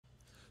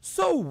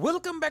So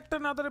welcome back to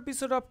another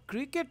episode of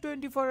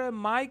Cricket24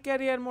 My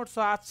Career Mode.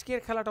 So আজকের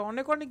খেলাটা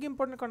অনেক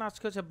important কারণ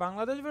আজকে হচ্ছে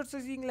বাংলাদেশ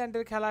ভার্সেস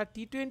ইংল্যান্ডের খেলা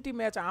টি20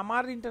 ম্যাচ,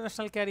 আমার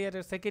ইন্টারন্যাশনাল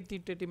ক্যারিয়ারের সেকেন্ড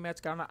টি20 ম্যাচ।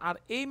 কারণ আর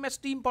এই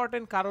ম্যাচটি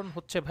ইম্পর্টেন্ট কারণ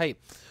হচ্ছে ভাই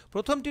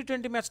প্রথম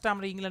টি20 ম্যাচটা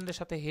আমরা ইংল্যান্ডের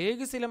সাথে হেরে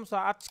গেছিলাম। সো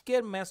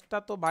আজকের ম্যাচটা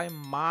তো ভাই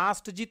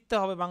মাস্ট জিততে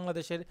হবে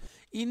বাংলাদেশের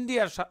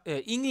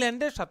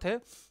ইংল্যান্ডের সাথে।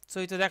 সো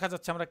এটা দেখা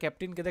যাচ্ছে আমরা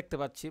ক্যাপ্টেনকে দেখতে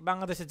পাচ্ছি,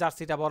 বাংলাদেশের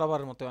জার্সিটা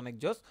বরাবরের মতো অনেক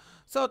জোস।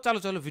 সো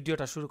চলো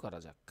ভিডিওটা শুরু করা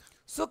যাক।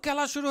 সো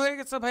খেলা শুরু হয়ে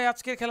গেছে ভাই।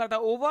 আজকের খেলাটা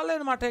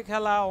ওভালের মাঠে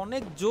খেলা,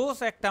 অনেক জোস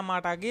একটা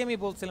মাঠ। আগে আমি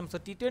বলছিলাম সো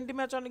টি20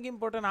 ম্যাচ অনেক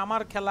ইম্পর্টেন্ট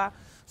আমার খেলা।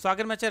 সো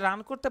আগের ম্যাচে রান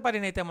করতে পারি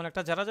নাই তেমন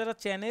একটা। যারা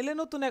চ্যানেলে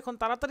নতুন এখন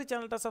তাড়াতাড়ি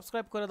চ্যানেলটা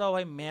সাবস্ক্রাইব করে দাও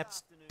ভাই,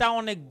 ম্যাচটা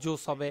অনেক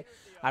জোস হবে।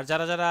 আর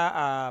যারা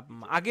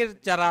আগের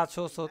যারা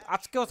আছো, সো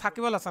আজকেও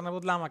সাকিব আল হাসানের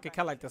বদলে আমাকে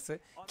খেলাইতেছে,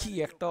 কি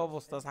একটা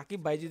অবস্থা। সাকিব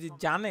ভাই যদি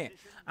জানে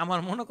আমার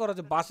মনে করো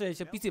যে বাসায়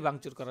এসে পিসি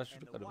ভাঙচুর করা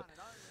শুরু করবে।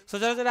 সো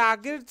যারা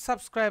আগের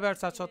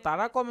সাবস্ক্রাইবার্স আছো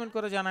তারা কমেন্ট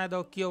করে জানায়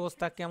দাও কি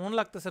অবস্থা, কেমন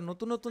লাগতেছে।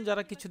 নতুন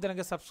যারা কিছুদিন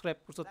আগে সাবস্ক্রাইব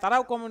করছো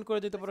তারাও কমেন্ট করে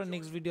দিতে পারো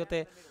নেক্সট ভিডিওতে,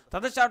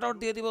 তাদের শাউট আউট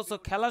দিয়ে দিব। সো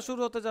খেলা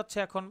শুরু হতে যাচ্ছে,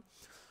 এখন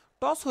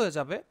টস হয়ে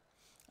যাবে।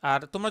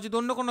 আর তোমরা যদি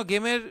অন্য কোনো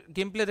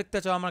গেম প্লে দেখতে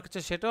চাও আমার কাছে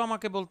সেটাও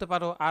আমাকে বলতে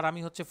পারো। আর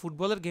আমি হচ্ছে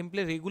ফুটবলের গেম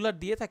প্লে রেগুলার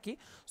দিয়ে থাকি।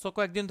 সো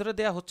কয়েকদিন ধরে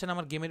দেওয়া হচ্ছে না,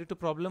 আমার গেমের একটু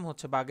প্রবলেম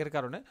হচ্ছে বাগের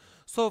কারণে।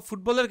 সো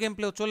ফুটবলের গেম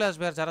প্লেও চলে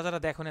আসবে, আর যারা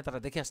দেখো না তারা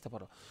দেখে আসতে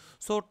পারো।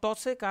 সো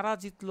টসে কারা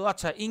জিতলো?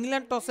 আচ্ছা,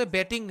 ইংল্যান্ড টসে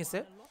ব্যাটিং নিছে।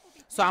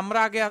 সো আমরা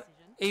আগে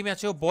এই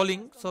ম্যাচেও বোলিং,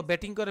 সো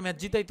ব্যাটিং করে ম্যাচ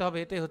জিতাইতে হবে,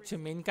 এটাই হচ্ছে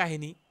মেইন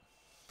কাহিনী।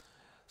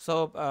 সো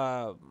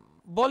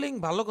বোলিং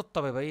ভালো করতে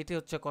হবে ভাই, এটাই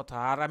হচ্ছে কথা।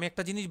 আর আমি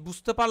একটা জিনিস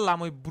বুঝতে পারলাম,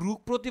 ওই ব্রুক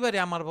প্রতিবারই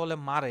আমার বলে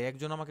মারে।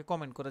 একজন আমাকে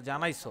কমেন্ট করে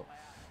জানাইছো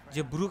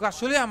যে ব্রুক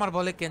আসলে আমার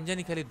বলে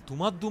কেনজানি খালি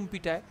ধুমাধুম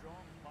পিটায়,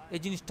 এই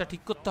জিনিসটা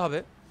ঠিক করতে হবে।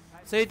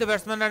 সেই তো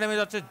ব্যাটসম্যানরা নেমে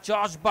যাচ্ছে,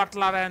 জশ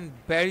বাটলার অ্যান্ড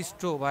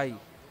ব্যারিস্টো। ভাই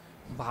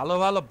ভালো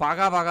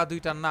বাগা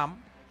দুইটার নাম।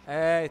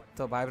 এই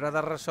তো ভাই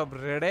ব্রাদাররা সব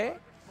রেডে।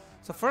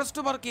 সো ফার্স্ট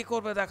ওভার কে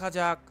করবে দেখা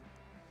যাক।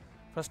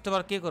 ফার্স্ট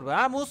ওভার কে করবে?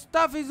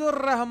 মুস্তাফিজুর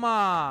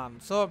রহমান।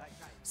 সো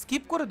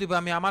স্কিপ করে দিব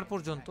আমি আমার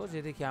পর্যন্ত, যে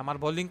দেখি আমার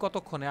বোলিং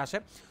কতক্ষণে আসে।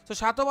 সো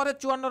 7 ওভারে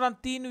 54 run,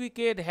 3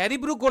 wicket. Harry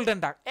Brook golden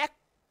duck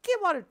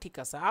একেবারে ঠিক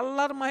আছে,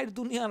 আল্লাহর মায়ের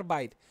দুনিয়ার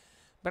বাইর।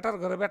 ব্যাটার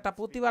ঘরে ব্যাটা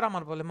প্রতিবার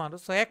আমার বলে মানুষ।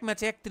 সো এক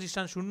ম্যাচে 31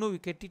 রান, 0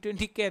 উইকেট।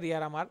 টি20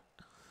 ক্যারিয়ার আমার।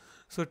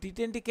 সো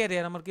টি20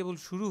 ক্যারিয়ার আমার কেবল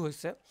শুরু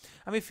হয়েছে।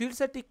 আমি ফিল্ড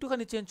সেটটা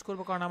একটুখানি চেঞ্জ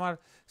করবো, কারণ আমার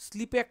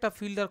স্লিপে একটা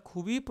ফিল্ডার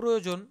খুবই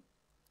প্রয়োজন।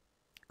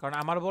 কারণ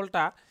আমার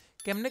বলটা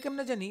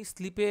কেমনে জানি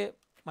স্লিপে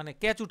মানে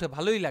ক্যাচ উঠে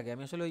ভালোই লাগে,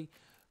 আমি আসলে ওই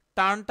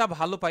টার্নটা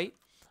ভালো পাই।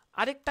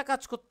 আরেকটা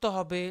কাজ করতে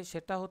হবে,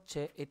 সেটা হচ্ছে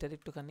এটার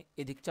একটুখানি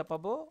এদিক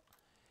চাপাবো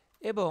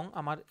এবং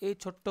আমার এই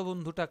ছোট্ট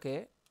বন্ধুটাকে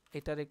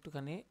এটার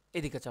একটুখানি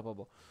এদিকে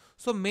চাপাবো।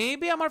 সো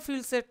মেবি আমার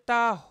ফিল্ড সেটটা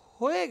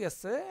হয়ে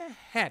গেছে।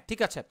 হ্যাঁ ঠিক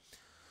আছে।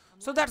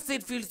 So that's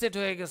it, field set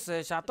হয়ে গেছে।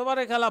 7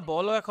 ওভারে খেলা,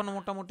 বলও এখনো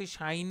মোটামুটি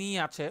শাইনি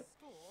আছে।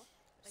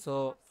 সো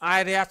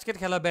আরে আজকের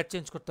খেলা ব্যাট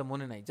চেঞ্জ করতে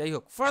মনে নাই। যাই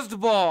হোক, ফার্স্ট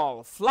বল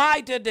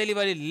ফ্লাইটের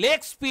ডেলিভারি, লেগ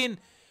স্পিন,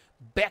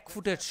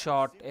 ব্যাকফুটেড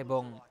শট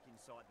এবং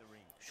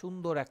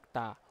সুন্দর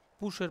একটা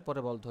পুশের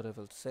পরে বল ধরে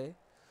ফেলছে।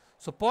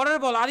 সো পরের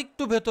বল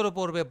আরেকটু ভেতরে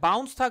পড়বে,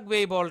 বাউন্স থাকবে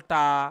এই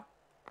বলটা।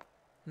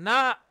 না,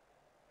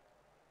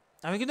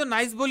 আমি কিন্তু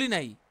নাইস বলি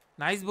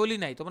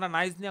নাই। তোমরা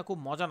নাইস নিয়ে খুব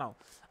মজা নাও।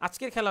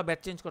 আজকের খেলা ব্যাট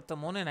চেঞ্জ করতে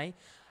মনে নাই,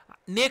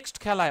 নেক্সট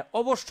খেলায়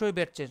অবশ্যই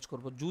ব্যাট চেঞ্জ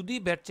করব। যদি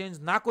ব্যাট চেঞ্জ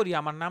না করি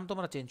আমার নাম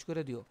তোমরা চেঞ্জ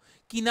করে দিও।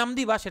 কি নাম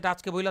দিবা সেটা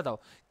আজকে বইলা দাও।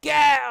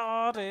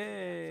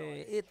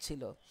 এ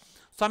ছিল।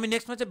 সো আমি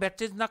নেক্সট ম্যাচে ব্যাট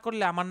চেঞ্জ না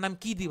করলে আমার নাম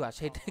কি দিবা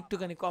সেটা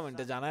একটুখানি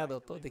কমেন্টে জানায় দাও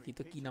তো, দেখি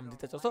তো কি নাম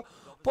দিতে চাও। সো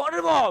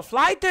পরের বল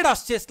ফ্লাইটেড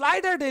আসছে,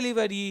 স্লাইডার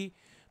ডেলিভারি,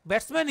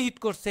 ব্যাটসম্যান হিট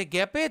করছে,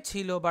 গ্যাপে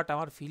ছিল, বাট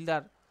আমার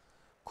ফিল্ডার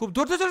খুব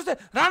ধরতে চলেছে,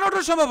 রান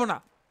আউটের সম্ভাবনা।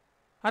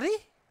 আরে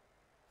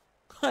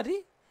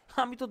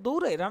আমি তো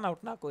দৌড়াই রান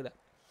আউট না কইরা।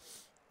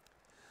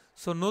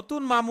 সো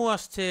নতুন মামু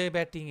আসছে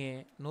ব্যাটিংয়ে,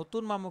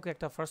 নতুন মামুকে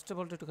একটা ফার্স্ট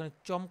বলটা একটুখানি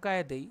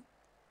চমকায় দেই।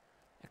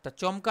 একটা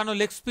চমকানো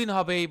লেগ স্পিন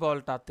হবে এই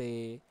বলটাতে,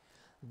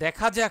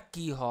 দেখা যাক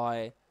কি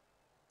হয়।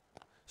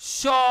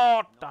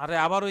 শট, আরে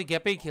আবার ওই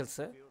গ্যাপেই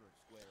খেলছে।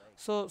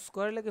 সো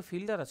স্কোয়ার লেগে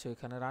ফিল্ডার আছে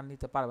ওইখানে, রান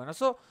নিতে পারবে না।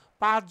 সো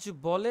 5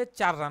 বলে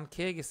 4 রান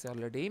খেয়ে গেছে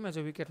অলরেডি। এই ম্যাচে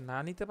উইকেট না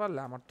নিতে পারলে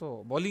আমার তো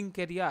বোলিং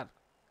ক্যারিয়ার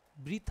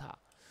বৃথা।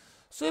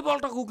 সো এই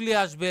বলটা গুগলি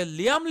আসবে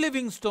লিয়াম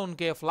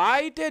লিভিংস্টোনকে,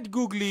 ফ্লাইটেড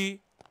গুগলি,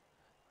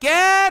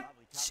 ক্যাচ।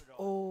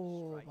 ও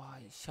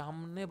ভাই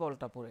সামনে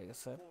বলটা পড়ে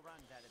গেছে।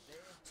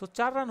 সো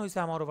 4 রান হয়েছে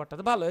আমার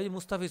ওভারটাতে। ভালো, এই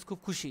মুস্তাফিজ খুব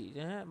খুশি।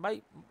 হ্যাঁ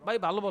ভাই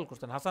ভালো বল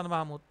করতেন হাসান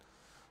মাহমুদ।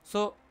 সো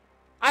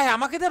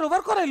আমাকে তার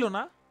ওভার করাইলো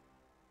না।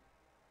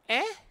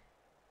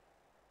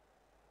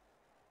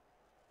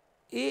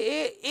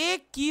 এ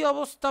কি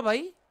অবস্থা ভাই।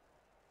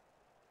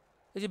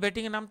 এই যে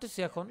ব্যাটিং এ নামতেছি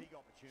এখন,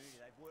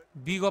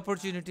 বিগ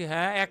অপরচুনিটি।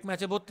 হ্যাঁ, এক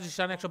ম্যাচে 32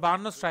 রান,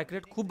 152 স্ট্রাইক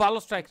রেট, খুব ভালো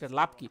স্ট্রাইক রেট।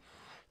 লাভ কি?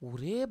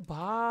 ওরে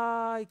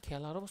ভাই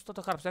খেলার অবস্থা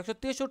তো খারাপ।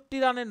 163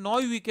 রানে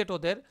 9 উইকেট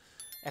ওদের,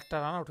 একটা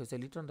রান আউট হয়েছে।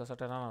 লিটন দাস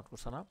একটা রান আউট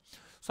করছে না।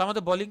 সো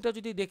আমাদের বোলিংটা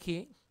যদি দেখি,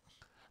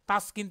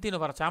 তাসকিন 3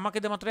 ওভার আছে, আমাকে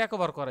দিয়ে মাত্র 1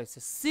 ওভার করাইছে।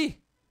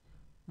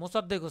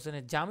 মোসাদ্দেক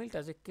হোসেনের জামিলটা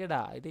যে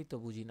কেডা এটাই তো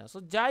বুঝি না। সো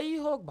যাই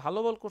হোক, ভালো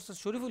বল করছে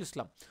শরীফুল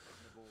ইসলাম।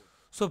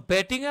 সো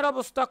ব্যাটিং এর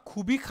অবস্থা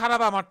খুবই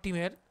খারাপ আমার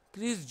টিমের,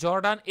 ক্রিস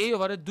জর্ডান এই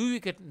ওভারে 2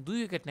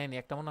 উইকেট নেয়নি,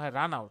 একটা মনে হয়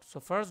রান আউট। সো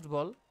ফার্স্ট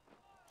বল,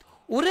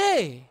 ওরে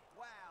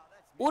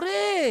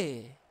ওরে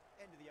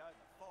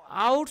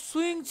আউট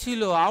সুইং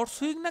ছিল, আউট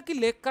সুইং নাকি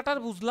লেগ কাটার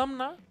বুঝলাম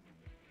না।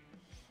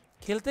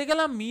 খেলতে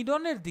গেলাম মিড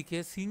অনের দিকে,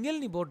 সিঙ্গেল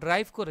নিব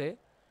ড্রাইভ করে।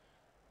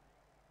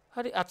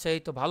 আরে আচ্ছা,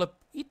 এই তো ভালো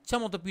ইচ্ছা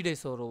মতো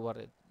পিড়াইছে ওর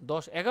ওভারে,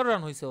 10-11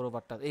 রান হয়েছে ওর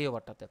ওভারটা, এই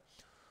ওভারটাতে।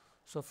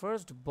 সো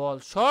ফার্স্ট বল,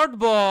 শর্ট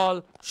বল,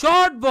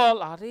 শর্ট বল,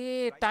 আরে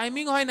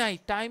টাইমিং হয় নাই,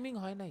 টাইমিং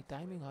হয় নাই,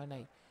 টাইমিং হয়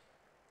নাই।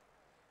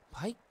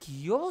 ভাই কি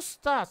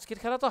অবস্থা, আজকের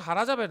খেলা তো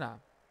হারা যাবে না,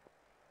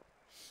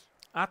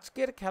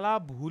 আজকের খেলা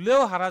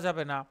ভুলেও হারা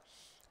যাবে না,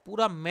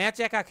 পুরা ম্যাচ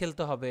একা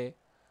খেলতে হবে।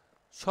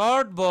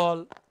 শর্ট বল,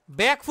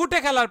 ব্যাকফুটে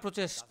খেলার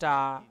প্রচেষ্টা,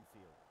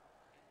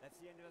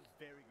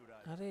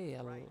 আরে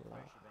আল্লাহ,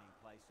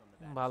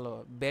 ভালো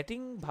ব্যাটিং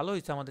ভালো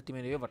হয়েছে আমাদের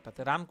টিমের এই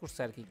ওভারটাতে, রান করছে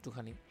আর কি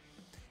একটুখানি।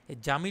 এই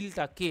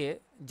জামিলটা কে,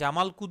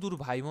 জামাল কুদুর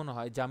ভাই মনে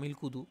হয়, জামিল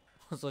কুদু।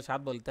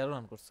 7 বলে 13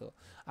 রান করছে,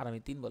 আর আমি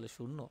 3 বলে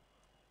 0,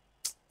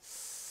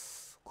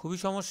 খুবই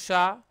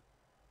সমস্যা।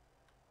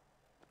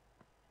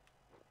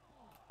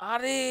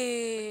 আরে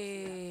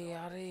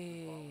আরে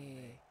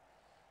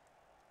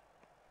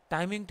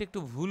টাইমিংটা একটু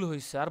ভুল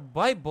হয়েছে। আর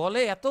ভাই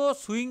বলে এত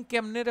সুইং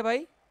কেমনে রে ভাই,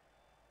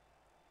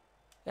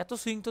 এত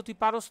সুইং তো তুই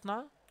পারস না।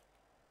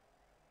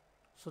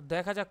 সো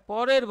দেখা যাক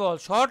পরের বল,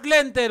 শর্ট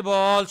লেন্থের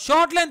বল,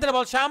 শর্ট লেন্থের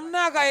বল, সামনে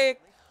আগায়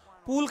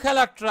পুল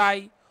খেলার ট্রাই,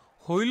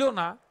 হইল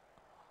না,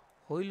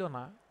 হইল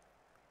না।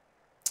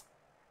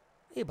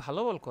 এই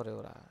ভালো বল করে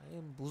ওরা,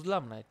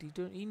 বুঝলাম না।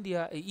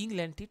 ইন্ডিয়া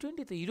ইংল্যান্ড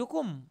T20তে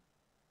এরকম।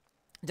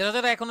 যারা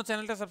যারা এখনো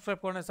চ্যানেলটা সাবস্ক্রাইব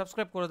করে না,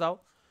 সাবস্ক্রাইব করে দাও,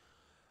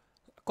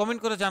 কমেন্ট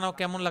করে জানাও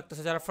কেমন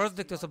লাগতেছে। যারা ফার্স্ট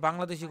দেখতেছো,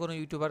 বাংলাদেশি কোনো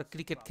ইউটিউবার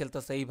ক্রিকেট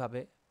খেলতেছে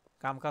এইভাবে,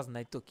 কাম কাজ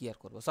নাই তো কি আর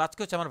করবো। সো আজকে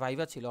হচ্ছে আমার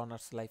ভাইবা ছিল,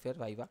 অনার্স লাইফের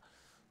ভাইবা।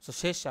 সো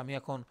শেষ, আমি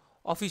এখন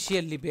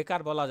অফিসিয়ালি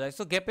বেকার বলা যায়।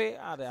 সো গ্যাপে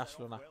আরে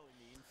আসলো না,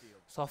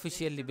 সো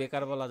অফিসিয়ালি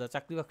বেকার বলা যায়,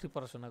 চাকরি বাকরি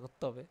পড়াশোনা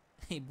করতে হবে,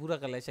 এই বুড়া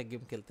কালে এসে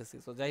গেম খেলতেছি।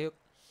 সো যাই হোক,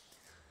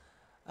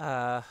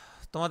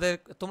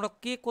 তোমরা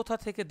কে কোথা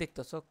থেকে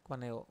দেখতেছো,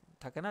 মানে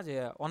থাকে না যে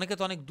অনেকে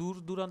তো অনেক দূর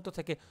দূরান্ত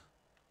থেকে।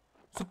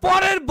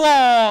 পরের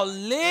বল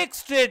লেগ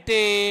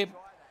স্ট্রেটে,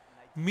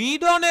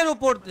 মিড অনের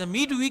উপর,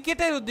 মিড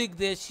উইকেটের দিক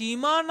দিয়ে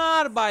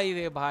সীমানার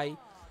বাইরে, ভাই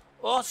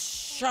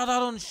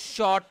অসাধারণ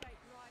শট,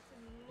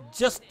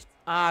 জাস্ট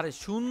আর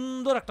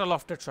সুন্দর একটা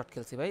লফটেড শট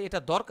খেলছি ভাই, এটা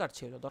দরকার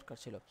ছিল, দরকার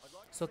ছিল।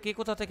 সো কে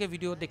কোথা থেকে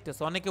ভিডিও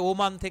দেখতেছো, অনেকে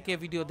ওমান থেকে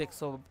ভিডিও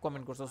দেখছো,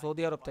 কমেন্ট করছো,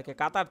 সৌদি আরব থেকে,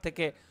 কাতার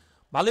থেকে,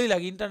 ভালোই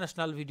লাগে,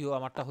 ইন্টারন্যাশনাল ভিডিও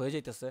আমারটা হয়ে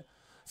যাইতেছে।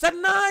 স্যার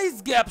নাইস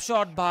গ্যাপ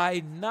শট ভাই,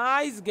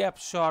 নাইস গ্যাপ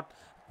শট,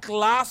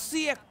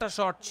 ক্লাসি একটা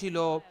শট ছিল,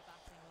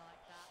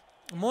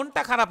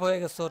 মনটা খারাপ হয়ে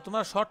গেছে,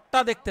 তোমরা শটটা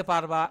দেখতে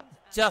পারবা,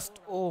 জাস্ট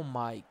ও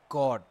মাই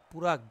গড,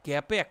 পুরা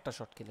গ্যাপে একটা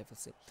শট খেলে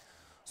ফেলছে।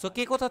 সো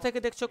কে কোথা থেকে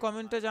দেখছো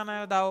কমেন্টে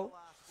জানায় দাও।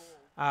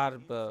 আর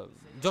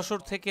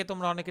যশোর থেকে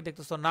তোমরা অনেকে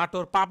দেখতেছো,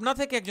 নাটোর, পাবনা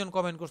থেকে একজন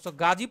কমেন্ট করছো,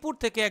 গাজীপুর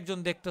থেকে একজন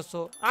দেখতেছো।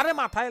 আরে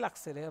মাথায়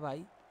লাগছে রে ভাই,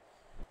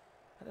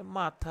 আরে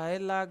মাথায়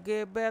লাগে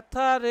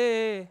ব্যথা রে,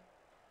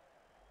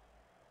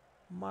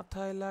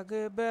 মাথায়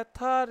লাগে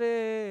ব্যথা রে,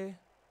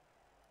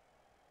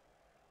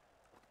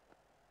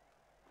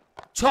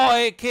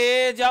 6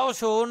 খেয়ে যাও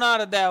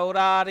সোনার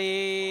দেওরা রে।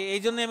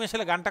 এই জন্য আমি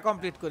আসলে গানটা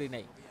কমপ্লিট করি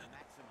নাই,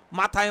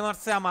 মাথায়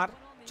মারছে আমার,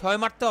 6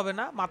 মারতে হবে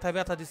না, মাথায়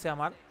ব্যথা দিছে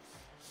আমার।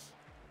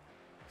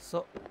 সো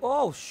ও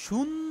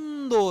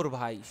সুন্দর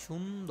ভাই,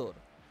 সুন্দর।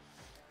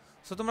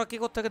 সো তোমরা কি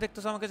কোথা থেকে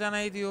দেখতেছো আমাকে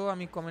জানাই দিও,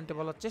 আমি কমেন্টে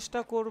বলার চেষ্টা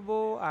করব।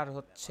 আর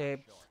হচ্ছে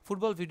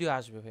ফুটবল ভিডিও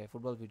আসবে ভাই,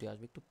 ফুটবল ভিডিও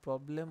আসবে, একটু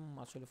প্রবলেম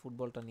আসলে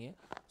ফুটবলটা নিয়ে।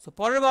 সো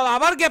পরের বল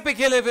আবার গ্যাপে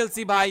খেলে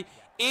ফেলছি ভাই,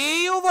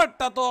 এই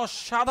ওভারটা তো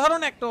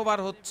অসাধারণ একটা ওভার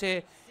হচ্ছে,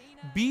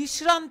 20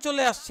 রান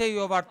চলে আসছে এই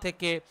ওভার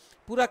থেকে,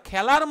 পুরা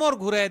খেলার মোড়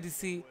ঘুরাই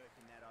দিছি।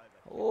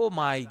 ও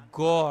মাই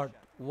গড,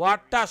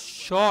 হোয়াট আ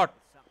শট,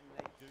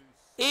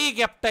 এই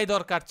গ্যাপটাই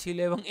দরকার ছিল,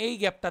 এবং এই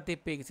গ্যাপটাতে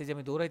পেয়ে গেছে যে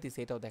আমি দৌড়াইতেছি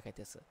এটাও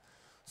দেখাইতেছে।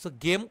 সো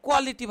গেম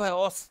কোয়ালিটি ভাই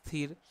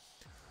অস্থির।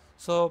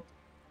 সো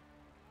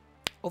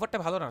ওভারটা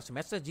ভালো না আছে,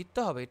 ম্যাচটা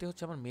জিততে হবে, এটা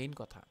হচ্ছে আমার মেইন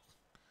কথা,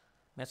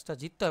 ম্যাচটা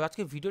জিততে হবে।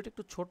 আজকে ভিডিওটা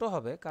একটু ছোট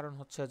হবে, কারণ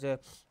হচ্ছে যে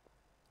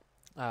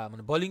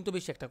মানে বোলিং তো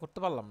বেশি একটা করতে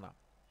পারলাম না।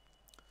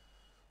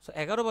 সো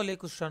 11 বলে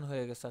 21 রান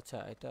হয়ে গেছে। আচ্ছা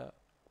এটা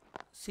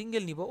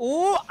সিঙ্গেল নিব, ও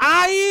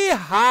আই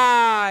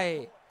হাই,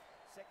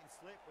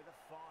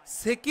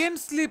 সেকেন্ড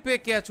স্লিপে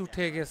ক্যাচ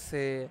উঠে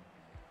গেছে।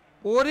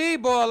 ওরেই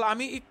বল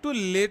আমি একটু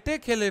লেটে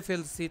খেলে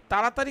ফেলছি,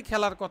 তাড়াতাড়ি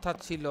খেলার কথা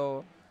ছিল।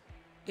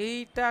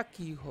 এইটা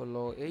কি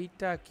হলো,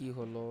 এইটা কি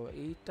হলো,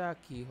 এইটা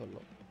কি হলো,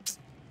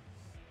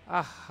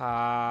 আহা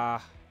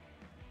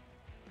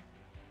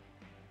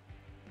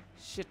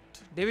শিট,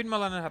 ডেভিড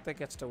মালানের হাতে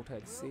ক্যাচটা উঠাই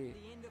দিছি।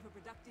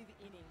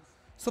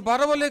 সো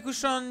 12 বলে 21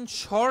 রান,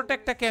 শর্ট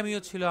একটা ক্যামিও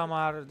ছিল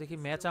আমার। দেখি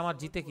ম্যাচ আমার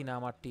জিতে কিনা,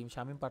 আমার টিম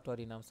শামীম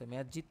পাটোয়ারি নামছে,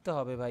 ম্যাচ জিততে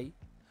হবে ভাই।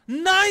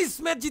 নাইস,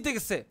 ম্যাচ জিতে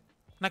গেছে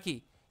নাকি,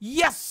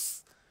 yes,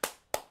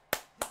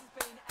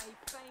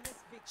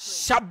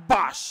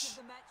 শাবাশ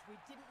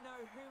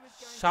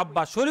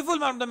শাবাশ, Shariful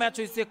man of the match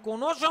হয়েছে,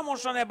 কোনো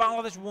সমস্যা নেই,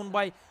 Bangladesh won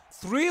by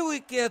 3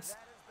 wickets.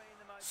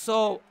 So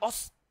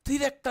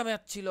অস্থির একটা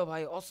ম্যাচ ছিল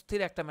ভাই,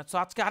 অস্থির একটা ম্যাচ। সো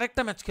আজকে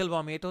আরেকটা ম্যাচ খেলবো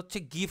আমি, এটা হচ্ছে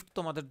গিফট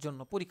তোমাদের জন্য,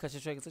 পরীক্ষা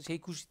শেষ হয়ে গেছে সেই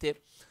খুশিতে।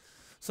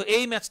 সো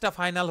এই ম্যাচটা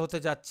ফাইনাল হতে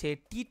যাচ্ছে,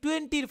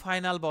 টি20-র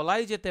ফাইনাল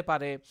বলাই যেতে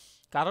পারে,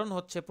 কারণ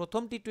হচ্ছে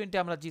প্রথম টি20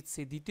 আমরা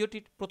জিতছি,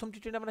 প্রথম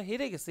টি20 আমরা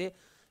হেরে গেছি,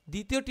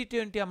 দ্বিতীয়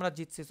টি20 আমরা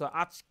জিতছি। সো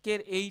আজকের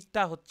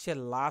এইটা হচ্ছে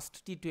লাস্ট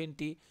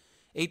টি20,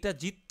 এইটা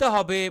জিততে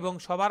হবে এবং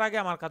সবার আগে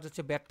আমার কাজ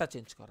হচ্ছে ব্যাটটা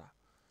চেঞ্জ করা।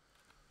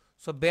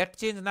 সো ব্যাট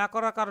চেঞ্জ না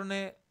করার কারণে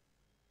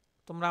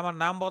তোমরা আমার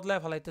নাম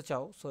বদলায় ফেলাইতে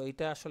চাও, সো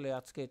এইটা আসলে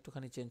আজকে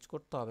একটুখানি চেঞ্জ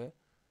করতে হবে।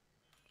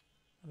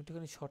 আমি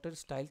একটুখানি শটের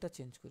স্টাইলটা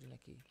চেঞ্জ করি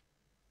নাকি,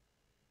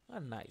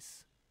 নাইস,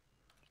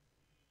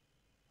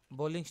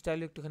 বোলিং স্টাইল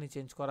একটুখানি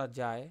চেঞ্জ করা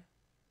যায়।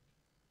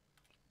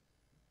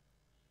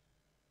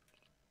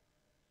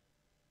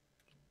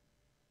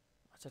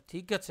 আচ্ছা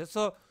ঠিক আছে।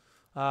 সো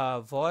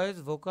ভয়েস,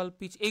 ভোকাল,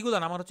 পিচ এইগুলো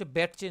না, আমার হচ্ছে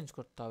ব্যাট চেঞ্জ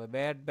করতে হবে।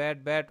 Bat bat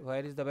bat,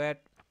 where is the bat?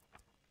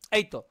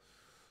 এই তো।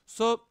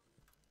 সো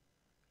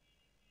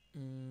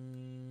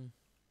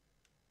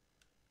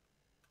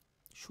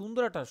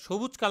সুন্দর একটা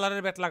সবুজ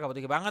কালারের ব্যাট লাগাবো,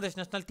 দেখি বাংলাদেশ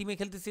ন্যাশনাল টিমে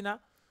খেলতেছি না।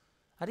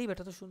 আরে এই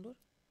ব্যাটটা তো সুন্দর।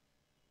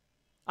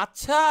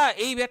 আচ্ছা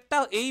এই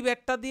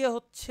ব্যাটটা দিয়ে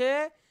হচ্ছে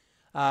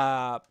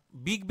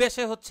বিগ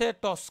ব্যাশে হচ্ছে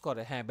টস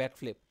করে, হ্যাঁ ব্যাট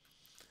ফ্লিপ।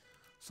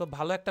 সো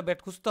ভালো একটা ব্যাট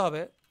খুঁজতে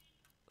হবে।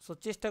 সো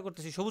চেষ্টা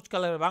করতেছি সবুজ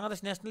কালারের, বাংলাদেশ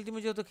ন্যাশনাল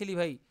টিমে যেহেতু খেলি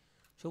ভাই,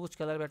 সবুজ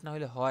কালার ব্যাট না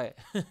হলে হয়।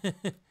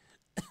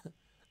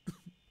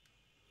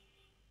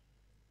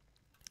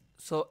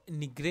 সো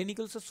গ্রে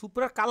নিকলস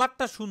সুপার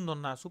কালারটা সুন্দর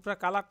না, সুপার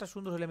কালারটা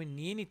সুন্দর হলে আমি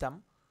নিয়ে নিতাম।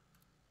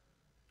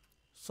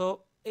 সো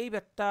এই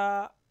ব্যাটটা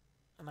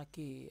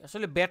নাকি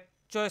আসলে ব্যাট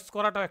চয়েস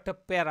করাটাও একটা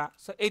প্যারা।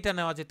 সো এইটা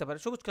নেওয়া যেতে পারে,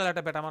 সবুজ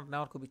কালারটা ব্যাট আমার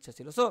নেওয়ার খুব ইচ্ছা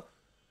ছিল। সো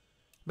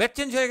ব্যাট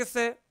চেঞ্জ হয়ে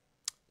গেছে।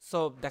 সো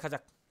দেখা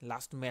যাক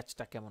লাস্ট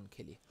ম্যাচটা কেমন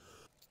খেলি।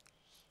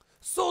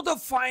 So the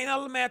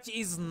final match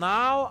is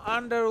now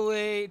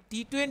underway.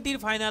 টি20-র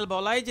final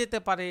বলাই যেতে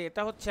পারে,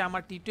 এটা হচ্ছে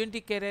আমার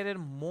টি20 ক্যারিয়ারের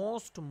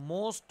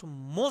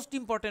মোস্ট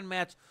ইম্পর্টেন্ট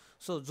ম্যাচ।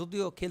 সো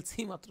যদিও খেলছি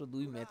মাত্র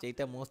 2 ম্যাচ,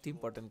 এইটা মোস্ট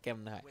ইম্পর্টেন্ট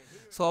কেমন হয়?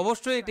 সো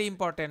অবশ্যই এটা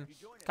ইম্পর্টেন্ট,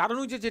 কারণ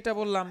ওই যেটা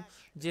বললাম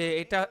যে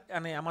এটা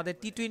মানে আমাদের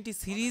টি20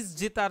 সিরিজ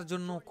জেতার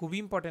জন্য খুব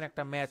ইম্পর্টেন্ট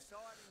একটা ম্যাচ।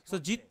 সো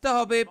জিততে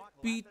হবে।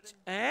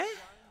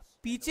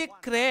 পিচে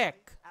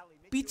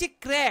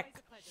ক্র্যাক।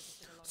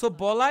 সো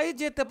বলাই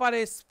যেতে পারে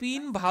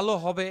স্পিন ভালো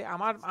হবে।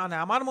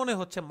 আমার মনে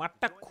হচ্ছে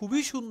মাঠটা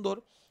খুবই সুন্দর,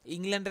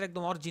 ইংল্যান্ডের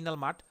একদম অরিজিনাল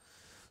মাঠ।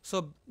 সো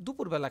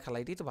দুপুরবেলা খেলা,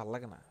 এটাই তো ভালো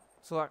লাগে না।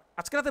 সো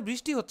আজকে রাতে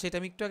বৃষ্টি হচ্ছে, এটা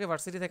আমি একটু আগে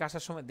ভার্সিটি থেকে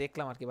আসার সময়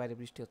দেখলাম আর কি, বাইরে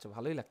বৃষ্টি হচ্ছে,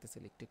 ভালোই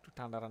লাগতেছিল, একটু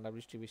ঠান্ডা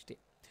বৃষ্টি।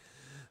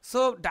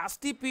 So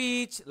dusty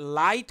pitch,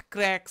 light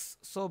cracks.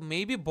 So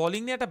maybe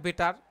bowling নিয়ে একটা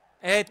বেটার।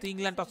 তো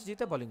ইংল্যান্ড টস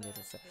জিতে বোলিং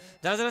নিয়েছে।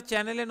 যারা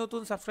চ্যানেলে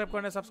নতুন সাবস্ক্রাইব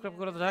করে,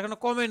 যারা কোনো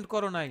কমেন্ট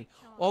করো নাই,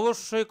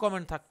 অবশ্যই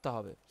কমেন্ট থাকতে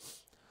হবে।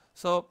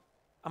 সো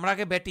আমরা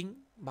আগে ব্যাটিং,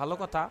 ভালো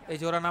কথা, এই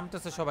যে ওরা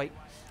নামতেছে সবাই।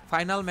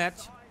 ফাইনাল ম্যাচ,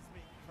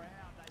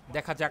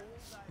 দেখা যাক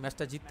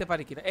ম্যাচটা জিততে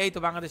পারি কিনা। এই তো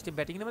বাংলাদেশ টিম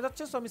ব্যাটিং নেমে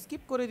যাচ্ছে। সো আমি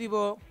স্কিপ করে দিব।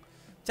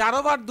 4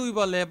 ওভার 2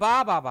 বলে, বা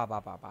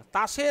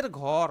তাসের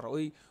ঘর,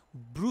 ওই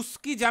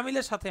ব্রুস্কি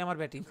জামিলের সাথে আমার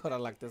ব্যাটিং করা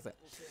লাগতেছে।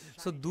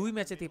 সো 2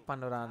 ম্যাচে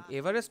 53 run,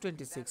 average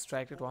 26,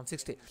 strike rate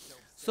 160।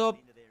 So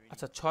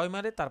আচ্ছা 6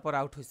 মারে তারপর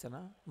আউট হয়েছে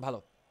না, ভালো।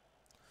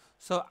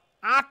 সো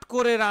 8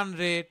 করে রান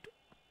রেট,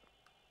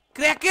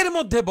 ক্র্যাকের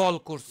মধ্যে বল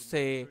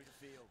করছে,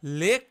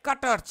 লেগ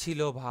কাটার ছিল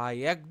ভাই,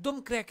 একদম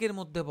ক্র্যাকের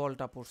মধ্যে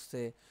বলটা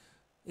পড়ছে।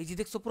 এই যে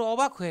দেখছো, পুরো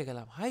অবাক হয়ে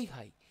গেলাম, হাই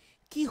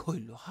কি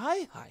হইল,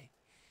 হাই।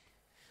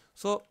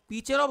 সো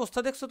পিচের অবস্থা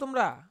দেখছো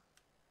তোমরা,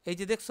 এই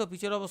যে দেখছো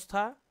পিচের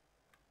অবস্থা,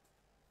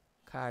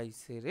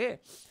 খাইছে রে।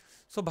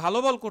 সো ভালো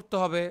বল করতে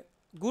হবে,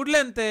 গুড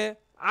লেন্থে,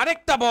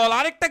 আরেকটা বল,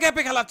 আরেকটা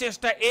গ্যাপে খেলার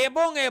চেষ্টা,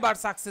 এবং এবার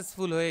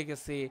সাকসেসফুল হয়ে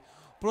গেছে।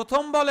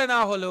 প্রথম বলে না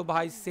হলেও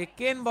ভাই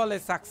সেকেন্ড বলে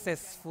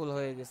সাকসেসফুল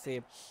হয়ে গেছে।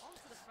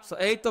 সো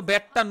এই তো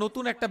ব্যাটটা,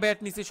 নতুন একটা ব্যাট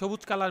নিছি,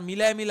 সবুজ কালার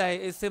মিলায়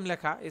SM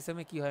লেখা, SM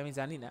এ কি হয় আমি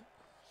জানি না।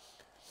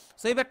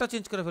 সো এই ব্যাটটা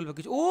চেঞ্জ করে ফেলবো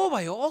কিছু। ও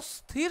ভাই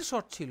অস্থির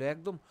শট ছিল,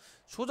 একদম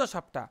সোজা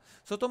সাপটা।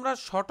 সো তোমরা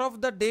শট অফ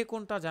দ্য ডে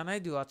কোনটা জানাই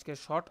দিও, আজকে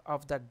শট অফ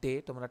দ্য ডে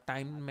তোমরা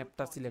টাইম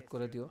ম্যাপটা সিলেক্ট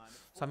করে দিও,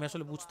 সো আমি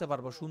আসলে বুঝতে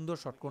পারবো সুন্দর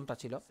শট কোনটা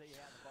ছিল।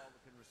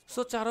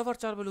 সো 4 ওভার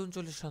 4 বলে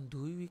 39 রান,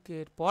 2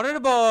 উইকেট। পরের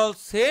বল,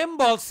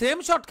 সেম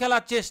শট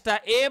খেলার চেষ্টা,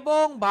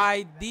 এবং ভাই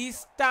দিস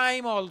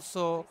টাইম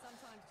অলসো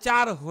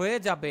 4 হয়ে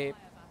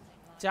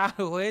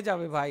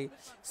যাবে ভাই।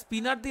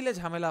 স্পিনার দিলে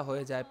ঝামেলা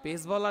হয়ে যায়,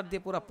 পেস বলার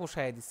দিয়ে পুরো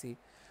পোষায় দিছি,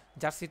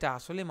 জার্সিটা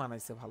আসলে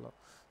মানাইছে ভালো।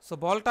 সো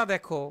বলটা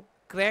দেখো,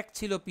 ক্র্যাক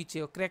ছিল পিচে,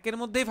 ক্র্যাকের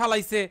মধ্যেই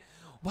ফালাইছে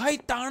ভাই,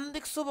 টার্ন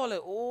দেখছো বলে,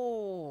 ও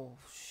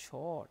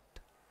শট,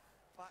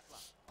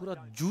 পুরো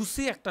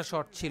জুসি একটা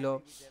শট ছিল।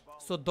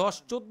 সো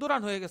 10-14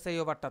 রান হয়ে গেছে এই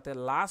ওভারটাতে,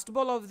 last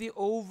ball of the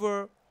over.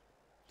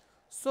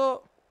 So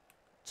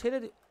ছেড়ে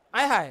দি,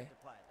 আয় হায়,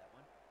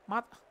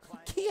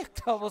 কি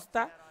একটা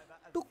অবস্থা,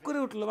 টুক করে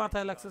উঠলো,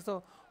 মাথায় লাগছে। সো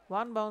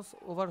 1 বাউন্স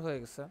ওভার হয়ে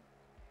গেছে।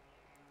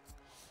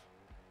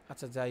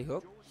 আচ্ছা যাই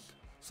হোক,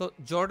 সো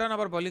জর্ডান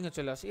আবার বোলিংয়ে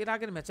চলে আসে। এর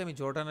আগের ম্যাচে আমি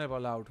জর্ডানের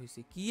বলে আউট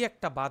হয়েছি, কি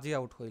একটা বাজে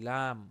আউট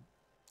হইলাম।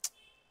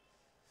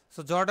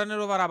 সো জর্ডানের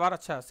ওভার আবার,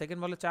 আচ্ছা সেকেন্ড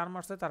বলে 4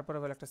 মারছে, তারপরে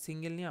বলে একটা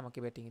সিঙ্গেল নিয়ে আমাকে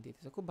ব্যাটিংয়ে দিয়ে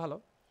দিয়েছে, খুব ভালো।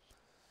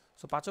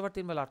 সো 5 ওভার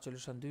 3 বলে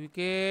 48 রান, 2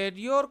 উইকেট।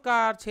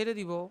 ইয়র্কার ছেড়ে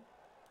দিব,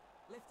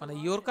 মানে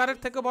ইয়র্কারের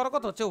থেকে বড়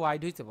কথা হচ্ছে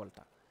ওয়াইড হয়েছে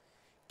বলটা,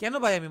 কেন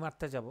ভাই আমি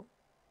মারতে যাব।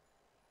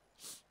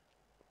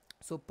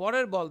 সো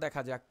পরের বল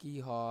দেখা যাক কি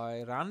হয়।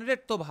 রান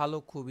রেট তো ভালো,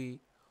 খুবই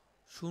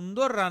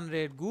সুন্দর রান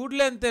রেট, গুড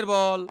লেন্থের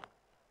বল,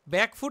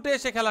 ব্যাকফুটে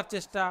এসে খেলার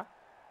চেষ্টা।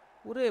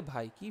 ওরে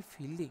ভাই কি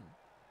ফিল্ডিং,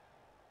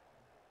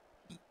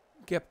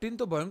 ক্যাপ্টেন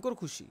তো ভয়ঙ্কর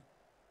খুশি।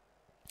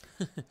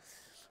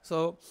 সো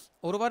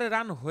ওভারে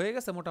রান হয়ে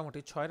গেছে মোটামুটি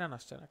 6 রান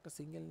আসছে। একটা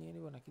সিঙ্গেল নিয়ে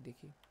নিব নাকি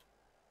দেখি।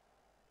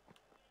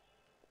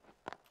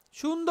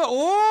 সুন্দর,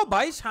 ও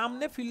ভাই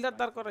সামনে ফিল্ডার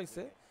দাঁড়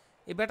করাইছে।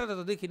 এই ব্যাটাটা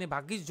তো দেখিনি,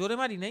 ভাগ্যিস জোরে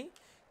মারি নাই,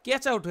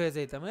 ক্যাচ আউট হয়ে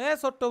যাইতাম।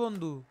 ছোট্ট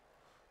বন্ধু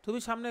তুমি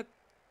সামনে,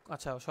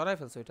 আচ্ছা সরাই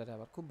ফেলছো এটারে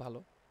আবার, খুব ভালো।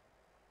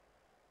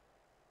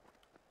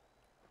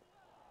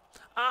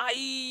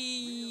 আই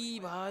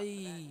ভাই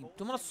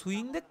তোমরা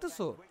সুইং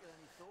দেখতেছো,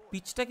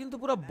 পিচটা কিন্তু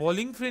পুরো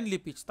বোলিং ফ্রেন্ডলি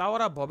পিচ, তাও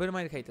ওরা ববের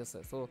মাইর খাইতেছে।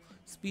 সো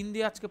স্পিন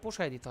দিয়ে আজকে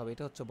পোষায় দিতে হবে,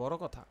 এটা হচ্ছে বড়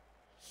কথা।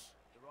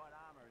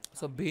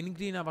 সো বেন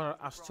গ্রিন আবার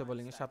আসছে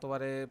বোলিং এ 7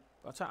 ওভারে,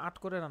 আচ্ছা 8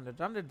 করে রান রেট,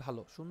 রান রেট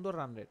ভালো, সুন্দর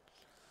রান রেট।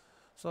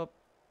 সো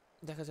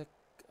দেখা যাক,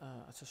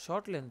 আচ্ছা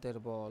শর্ট লেন্থের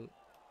বল,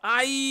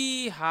 আই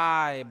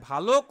হাই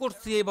ভালো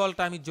করছি এই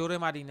বলটা, আমি জোরে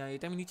মারি না,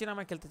 এটা আমি নিচে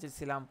নামা খেলতে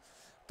চেয়েছিলাম,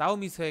 তাও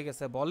মিস হয়ে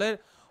গেছে।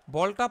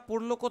 বলটা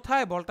পড়লো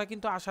কোথায়, বলটা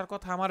কিন্তু আসার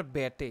কথা আমার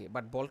ব্যাটে,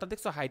 বাট বলটা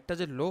দেখছো হাইটটা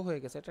যে লো হয়ে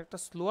গেছে, এটা একটা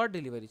স্লোয়ার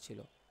ডেলিভারি ছিল।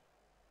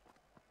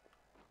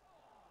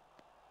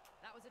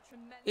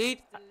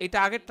 এটা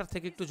আগেরটার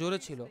থেকে একটু জোরে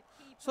ছিল।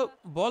 সো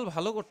বল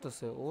ভালো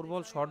করতেছে, ওর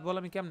বল শর্ট বল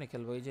আমি কেমনে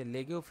খেলবো, এই যে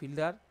লেগেও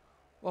ফিল্ডার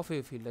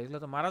অফেও ফিল্ডার, এগুলো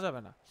তো মারা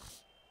যাবে না।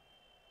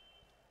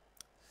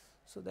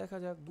 সো দেখা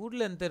যাক, গুড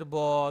লেন্থের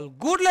বল,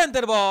 গুড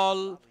লেন্থের বল,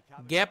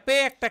 গ্যাপে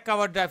একটা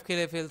কভার ড্রাইভ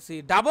খেলে ফেলছি,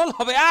 ডাবল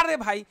হবে। আরে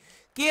ভাই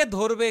কে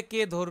ধরবে,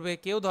 কে ধরবে,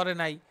 কেউ ধরে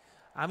নাই,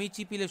 আমি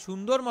চিপিলে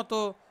সুন্দর মতো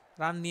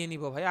রান নিয়ে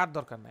নিব ভাই, আর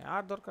দরকার নাই,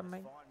 আর দরকার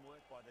নাই।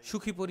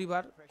 সুখী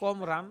পরিবার, কম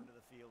রান,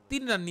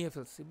 3 রান নিয়ে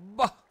ফেলছি,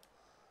 বাহ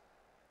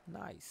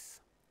নাইস।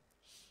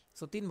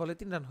 সো 3 বলে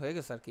 3 রান হয়ে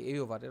গেছে আর কি এই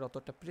ওভারের,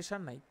 অতটা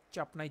প্রেশার নাই,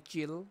 চাপ নাই,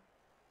 চিল।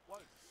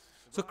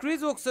 সো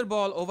ক্রিস ওকসের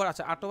বল, ওভার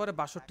আচ্ছা 8 ওভারে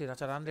 62,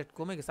 আচ্ছা রান রেট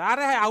কমে গেছে।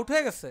 আরে হ্যাঁ আউট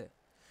হয়ে গেছে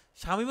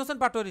শামীম হোসেন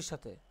পাটোয়ারির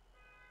সাথে,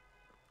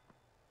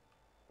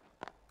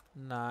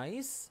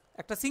 নাইস,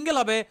 একটা সিঙ্গেল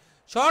হবে,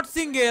 শর্ট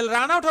সিঙ্গেল,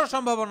 রান আউট হওয়ার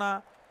সম্ভাবনা,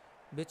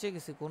 বেঁচে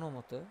গেছি কোনো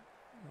মতে।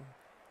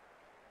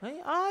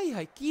 আই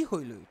হাই কি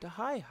হইল এটা,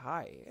 হাই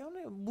হাই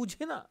মানে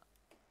বুঝে না।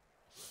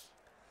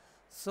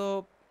 সো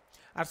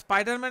আর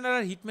স্পাইডারম্যান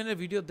আর হিটম্যানের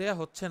ভিডিও দেয়া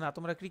হচ্ছে না,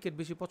 তোমরা ক্রিকেট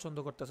বেশি পছন্দ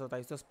করতেছো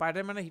তাই। তো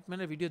স্পাইডারম্যান আর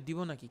হিটম্যানের ভিডিও দিব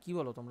নাকি, কি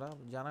বলো তোমরা,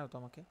 জানাও তো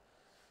আমাকে,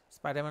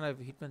 স্পাইডারম্যান আর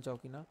হিটম্যান চাও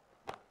কিনা।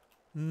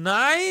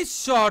 নাইস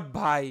শট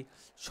ভাই,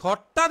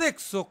 শটটা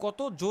দেখছো কত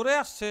জোরে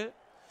আসছে,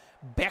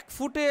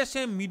 ব্যাকফুটে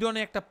এসে মিডনে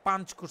একটা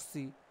পাঞ্চ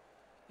করছি,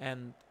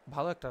 এন্ড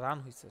ভালো একটা রান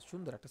হয়েছে,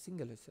 সুন্দর একটা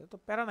সিঙ্গেল হয়েছে। তো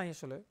প্যারা নাই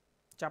আসলে,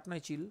 চাপ নাই,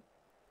 চিল।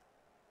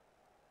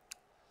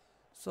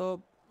 সো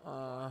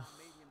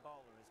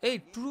এই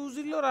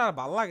ট্রুজিলোর আর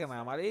ভাল লাগে না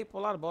আমার, এই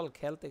পোলার বল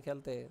খেলতে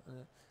খেলতে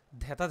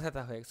ধেতা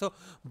ধেতা হয়ে গেছে।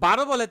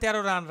 12 বলে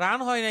 13 রান, রান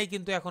হয় নাই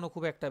কিন্তু এখনো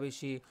খুব একটা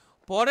বেশি।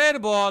 পরের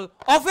বল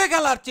অফে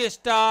খেলার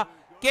চেষ্টা,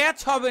 ক্যাচ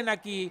হবে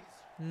নাকি,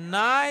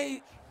 নাই,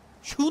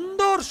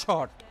 সুন্দর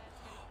শট,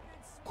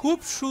 খুব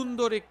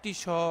সুন্দর একটি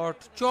শট,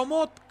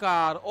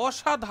 চমৎকার,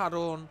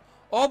 অসাধারণ,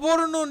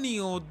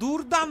 অবর্ণনীয়,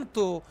 দুর্দান্ত,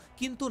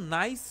 কিন্তু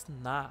নাইস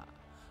না,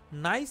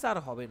 নাইস আর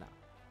হবে না।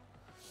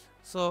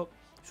 সো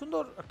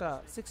সুন্দর একটা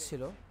 6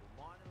 ছিল।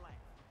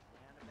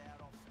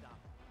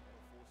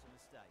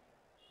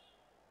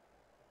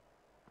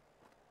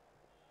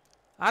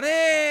 আরে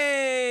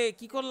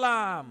কি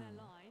করলাম,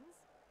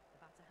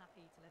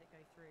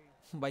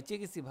 বাইচে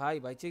গেছি ভাই,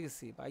 বাইচে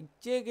গেছি,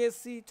 বাইচে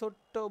গেছি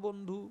ছোট্ট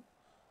বন্ধু।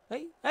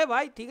 এই এই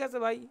ভাই ঠিক আছে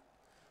ভাই,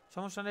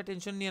 সমস্যা নেই,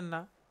 টেনশন নিয়েন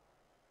না।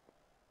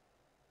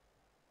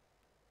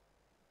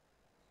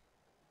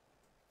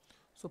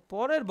 সো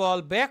পরের বল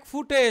ব্যাক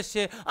ফুটে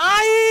এসে,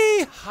 I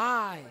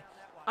high,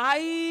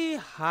 I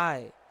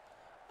high,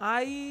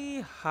 I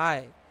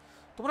high,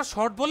 তোমরা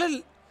শর্ট বলে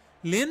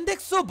লেন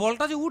দেখছো,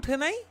 বলটা যে উঠে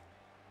নাই,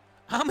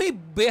 আমি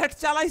ব্যাট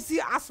চালাইছি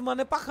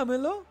আসমানে পাখা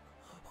মেলো,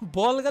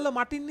 বল গেল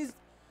মাটির নিচ।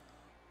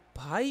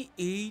 ভাই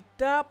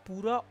এইটা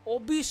পুরা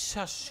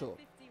অবিশ্বাস্য,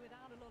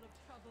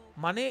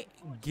 মানে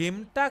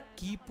গেমটা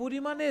কি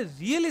পরিমাণে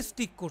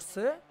রিয়েলিস্টিক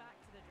করছে,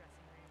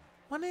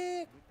 মানে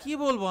কি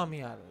বলবো আমি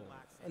আর,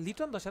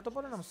 লিটন দাস এত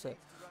পরে নামছে।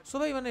 সো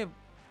ভাই মানে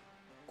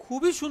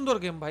খুবই সুন্দর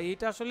গেম ভাই,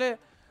 এটা আসলে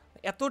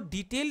এত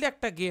ডিটেইলড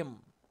একটা গেম,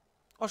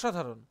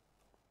 অসাধারণ।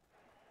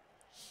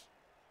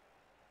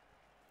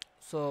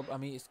 সো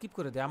আমি স্কিপ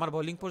করে দিই, আমার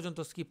বোলিং পর্যন্ত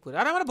স্কিপ করে,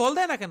 আর আমার বল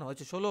দেয় না কেন,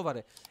 হচ্ছে 16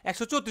 ওভারে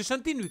 134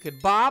 রান 3 উইকেট,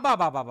 বাবা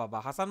বাবা বাবা,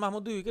 হাসান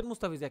মাহমুদ 2 উইকেট,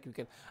 মুস্তাফিজ 1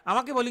 উইকেট,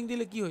 আমাকে বোলিং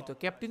দিলে কি হইতো,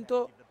 ক্যাপ্টেন তো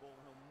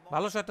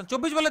ভালো শয়তান।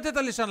 24 বলে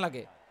 43 রান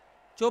লাগে,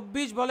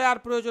 24 বলে আর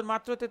প্রয়োজন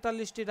মাত্র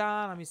 43টি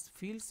রান। আমি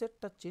ফিল্ড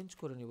সেটটা চেঞ্জ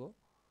করে নিব।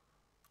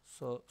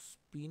 সো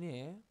স্পিনে,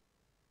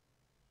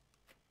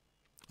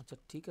 আচ্ছা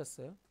ঠিক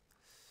আছে,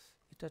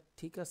 এটা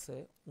ঠিক আছে,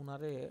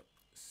 উনারে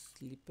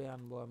স্লিপে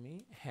আনবো আমি,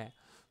 হ্যাঁ।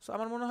 সো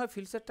আমার মনে হয়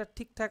ফিল্ড সেটটা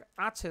ঠিকঠাক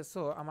আছে।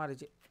 সো আমার এই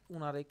যে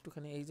উনারে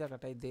একটুখানি এই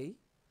জায়গাটায় দেই।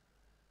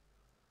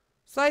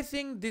 So I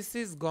think this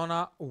is গনা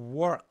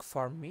work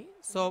for me.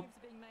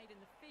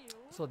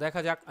 So দেখা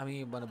যাক আমি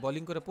মানে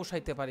বোলিং করে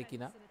পোষাইতে পারি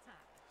কিনা।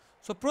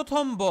 সো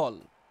প্রথম বল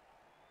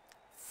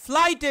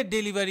ফ্লাইটের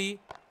ডেলিভারি,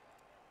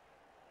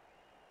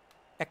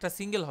 একটা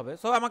সিঙ্গেল হবে।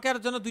 সো আমাকে আর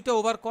জন্য 2টা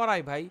ওভার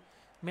করাই ভাই,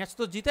 ম্যাচ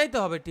তো জিতাইতে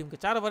হবে টিমকে।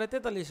 4 ওভারে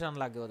 43 রান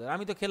লাগে ওদের,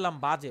 আমি তো খেললাম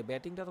বাজে,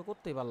 ব্যাটিংটা তো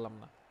করতেই পারলাম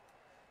না।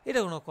 এটা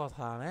কোনো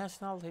কথা?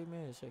 ন্যাশনাল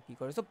টিমে এসে কি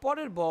করে? সো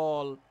পরের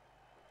বল,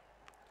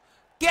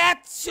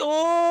 ক্যাচ। ও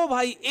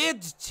ভাই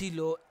এজ ছিল,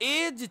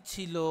 এজ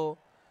ছিল,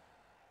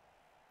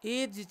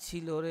 এজ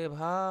ছিল রে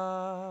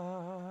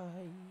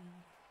ভাই,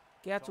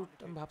 ক্যাচ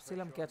উঠতাম,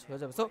 ভাবছিলাম ক্যাচ হয়ে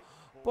যাবে। সো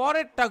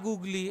পরেরটা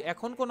গুগলি,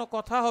 এখন কোনো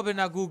কথা হবে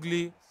না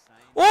গুগলি।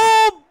 ও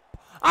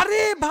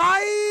আরে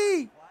ভাই,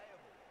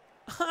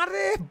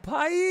 আরে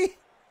ভাই,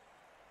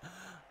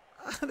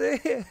 আরে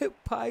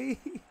ভাই,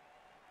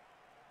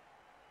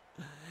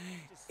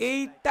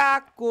 এইটা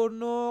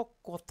কোনো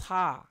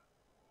কথা?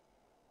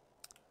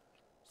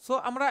 সো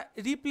আমরা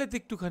রিপ্লেতে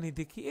একটুখানি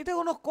দেখি, এটা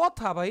কোনো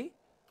কথা ভাই?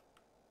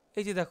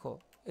 এই যে দেখো,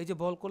 এই যে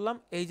বল করলাম,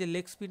 এই যে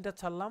লেগ স্পিনটা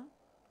ছাড়লাম,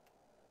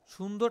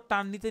 সুন্দর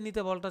টার্ন নিতে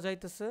নিতে বলটা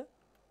যাইতেছে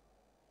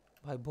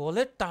ভাই,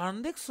 বলের টার্ন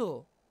দেখছো?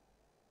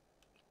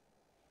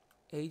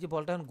 এই যে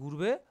বলটা এখন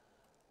ঘুরবে,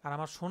 আর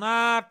আমার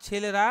সোনার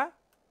ছেলেরা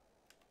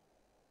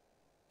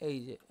এই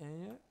যে,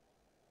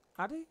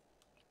 আরে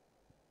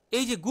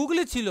এই যে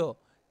গুগলে ছিল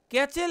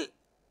ক্যাচেল,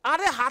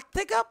 আরে হাত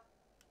থেকে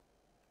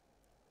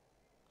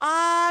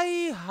আই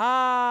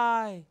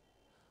হাই,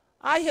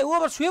 আই হে, ও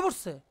আবার শুয়ে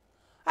পড়ছে।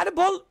 আরে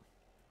বল,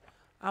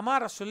 আমার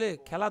আসলে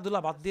খেলাধুলা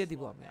বাদ দিয়ে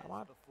দিব আমি,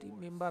 আমার টিম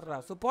মেম্বাররা।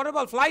 সো পরের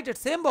বল ফ্লাইটের,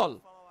 সেম বল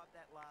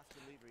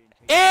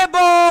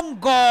এবং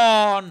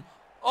গন।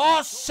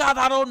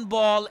 অসাধারণ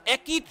বল,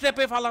 একই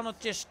ট্র্যাপে ফালানোর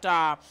চেষ্টা।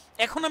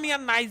 এখন আমি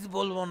আর নাইস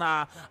বলবো না,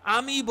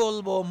 আমি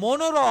বলবো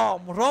মনোরম,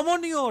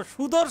 রমণীয়,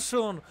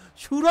 সুদর্শন,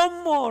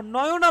 সুরম্য,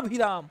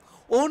 নয়নাভিরাম,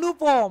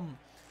 অনুপম,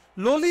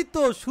 ললিত,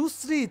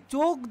 সুশ্রী,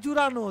 চোখ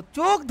জুড়ানো,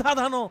 চোখ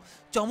ধাঁধানো,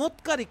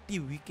 চমৎকার একটি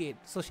উইকেট।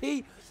 সো সেই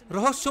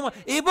রহস্যময়,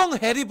 এবং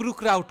হ্যারি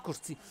ব্রুকরে আউট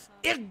করছি,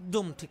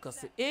 একদম ঠিক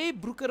আছে। এই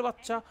ব্রুকের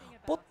বাচ্চা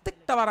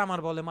প্রত্যেকটা বার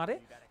আমার বলে মারে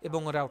এবং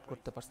ওরা আউট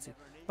করতে পারছি,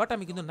 বাট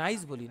আমি কিন্তু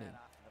নাইস বলি না।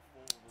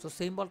 সো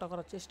সেম বলটা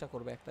করার চেষ্টা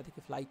করবে, একটা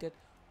দেখি ফ্লাইটের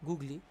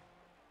গুগলি,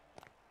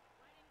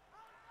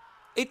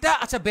 এটা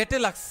আচ্ছা ব্যাটে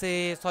লাগছে,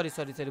 সরি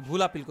সরি সরি,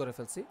 ভুল আপিল করে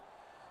ফেলছি,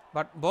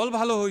 বাট বল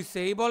ভালো হয়েছে।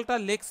 এই বলটা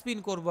লেগ স্পিন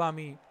করব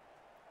আমি,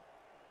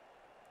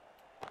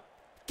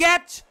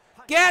 catch,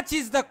 catch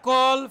is the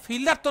call.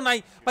 Fielder তো নাই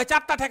ভাই,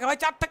 4টা ঠেকা ভাই,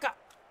 4 টাকা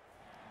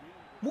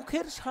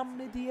মুখের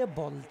সামনে দিয়ে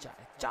বল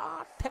যায়,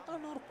 4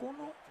 ঠেকানোর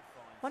কোনো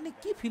মানে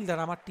কি ফিল্ডার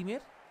আমার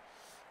টিমের?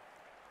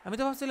 আমি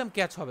তো ভাবছিলাম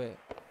ক্যাচ হবে,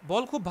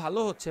 বল খুব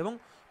ভালো হচ্ছে এবং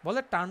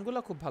বলের টার্নগুলো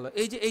খুব ভালো।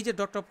 এই যে এই যে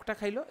ডটটা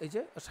খাইলো, এই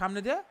যে সামনে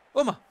দিয়ে, ও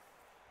মা,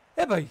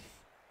 এ ভাই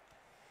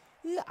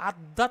এই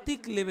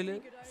আধ্যাত্মিক লেভেলে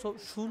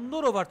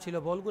সুন্দর ওভার ছিল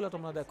বলগুলো,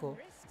 তোমরা দেখো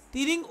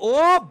তিরিং, ও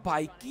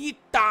ভাই কি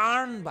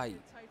টার্ন ভাই।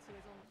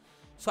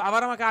 সো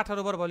আবার আমাকে 18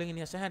 ওভার বোলিংয়ে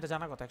নিয়ে আসছে, হ্যাঁ এটা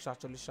জানা কথা,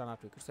 148 রান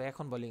 8 উইকেট। সো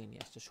এখন বোলিংয়ে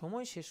নিয়ে আসছে,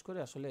 সময় শেষ করে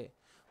আসলে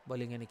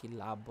বোলিংয়ে নাকি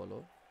লাভ বলো।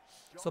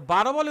 সো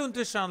 12 বলে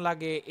 29 রান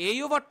লাগে, এই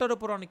ওভারটার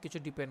উপর অনেক কিছু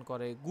ডিপেন্ড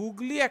করে।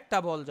 গুগলি একটা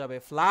বল যাবে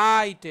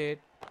ফ্লাইটেড,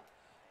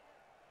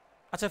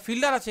 আচ্ছা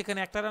ফিল্ডার আছে এখানে,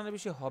 একটা রানের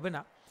বেশি হবে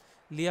না।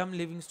 লিয়াম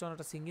লিভিংস্টোন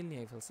একটা সিঙ্গেল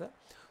নিয়ে ফেলছে।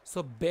 So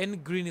Ben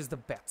green is the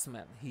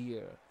batsman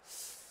here.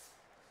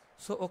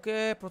 So okay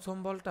প্রথম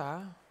বলটা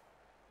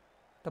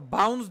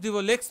বাউন্স দিব,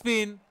 লেগ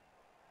স্পিন,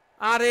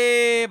 আরে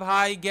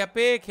ভাই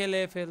গ্যাপে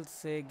খেলে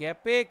ফেলছে,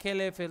 গ্যাপে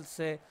খেলে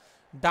ফেলছে,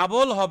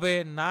 ডাবল হবে।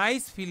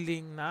 নাইস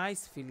ফিল্ডিং, নাইস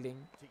ফিল্ডিং,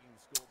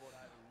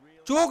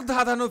 চোখ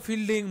ধাঁধানো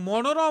ফিল্ডিং,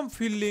 মনোরম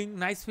ফিল্ডিং,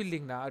 নাইস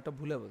ফিল্ডিং না, এটা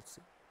ভুলে বলছি।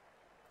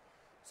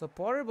 সো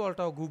পরের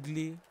বলটাও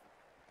গুগলি,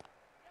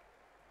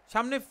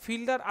 সামনে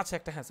ফিল্ডার আছে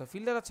একটা, হ্যাঁ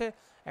ফিল্ডার আছে,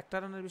 একটা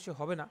রানের বেশি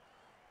হবে না।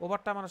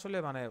 ওভারটা আমার আসলে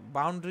মানে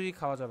বাউন্ডারি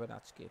খাওয়া যাবে না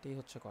আজকে, এটাই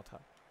হচ্ছে কথা।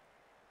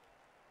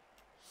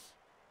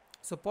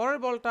 সো পরের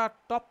বলটা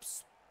টপ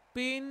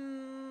স্পিন,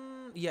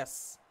 ইয়েস,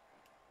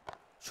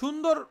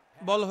 সুন্দর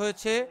বল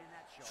হয়েছে,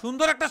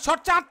 সুন্দর একটা শট,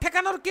 4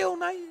 ঠেকানোর কেউ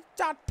নাই,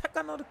 4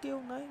 ঠেকানোর কেউ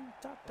নাই,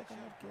 4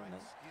 ঠেকানোর কেউ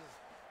নাই।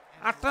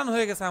 8 রান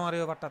হয়ে গেছে আমার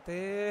এই ওভারটাতে,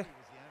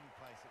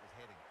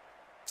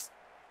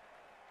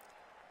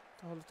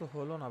 তাহলে তো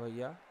হলো না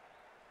ভাইয়া।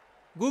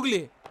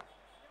 গুগলি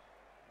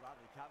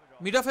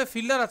মিড অফে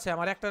ফিল্ডার আছে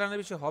আমার, একটা রানের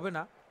বেশি হবে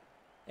না,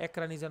 1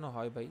 রানই যেন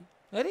হয় ভাই।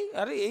 আরে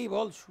আরে এই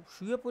বল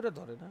শুয়ে পড়ে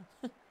ধরে না।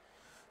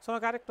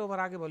 আমাকে আরেকটা ওভার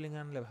আগে বোলিং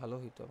আনলে ভালো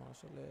হইতো,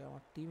 আসলে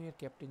আমার টিমের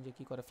ক্যাপ্টেন যে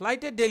কি করে।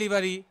 ফ্লাইটের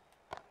ডেলিভারি,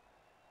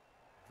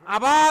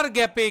 আবার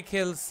গ্যাপে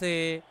খেলছে,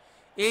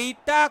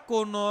 এইটা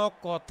কোনো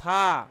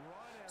কথা?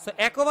 সো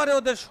এক ওভারে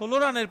ওদের 16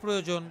 রানের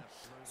প্রয়োজন।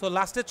 সো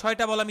লাস্টের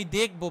 6টা বল আমি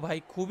দেখবো ভাই,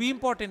 খুবই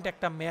ইম্পর্টেন্ট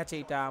একটা ম্যাচ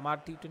এইটা আমার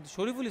T20।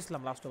 Shariful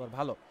Islam last over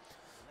ভালো,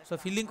 সো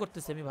ফিল্ডিং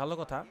করতেছে আমি, ভালো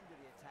কথা।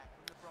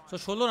 সো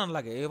 16 রান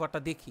লাগে, এই ওভারটা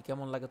দেখি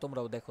কেমন লাগে,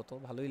 তোমরাও দেখো তো,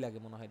 ভালোই লাগে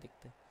মনে হয়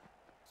দেখতে।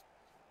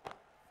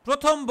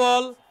 প্রথম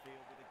বল,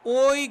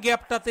 ওই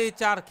গ্যাপটাতেই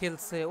 4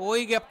 খেলছে, ওই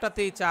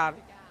গ্যাপটাতেই 4,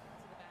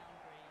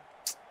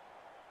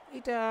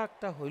 এটা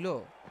একটা হইলো।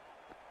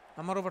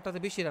 আমার ওভারটাতে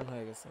বেশি রান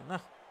হয়ে গেছে, না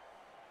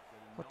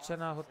হচ্ছে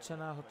না হচ্ছে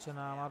না হচ্ছে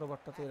না, আমার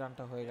ওভারটাতে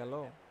রানটা হয়ে গেল।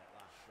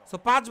 সো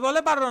 5 বলে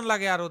 12 রান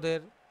লাগে আর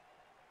ওদের।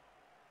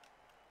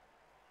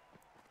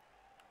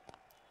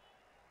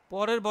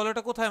 পরের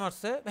বলটা কোথায়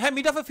মারছে? হ্যাঁ,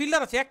 মিড অফে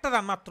ফিল্ডার আছে, একটা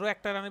রান মাত্র,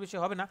 একটা রানের বেশি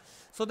হবে না।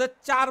 সো ওদের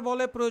 4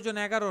 বলে প্রয়োজন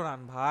 11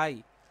 রান ভাই,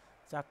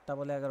 4টা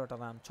বলে 11টা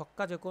রান।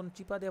 ছক্কা যে কোন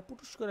চিপা দিয়ে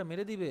পুটুস করে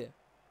মেরে দিবে,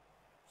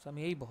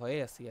 আমি এই ভয়ে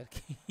আছি আর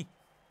কি।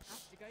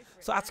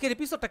 সো আজকের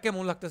এপিসোডটা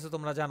কেমন লাগতেছে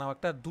তোমরা জানাও,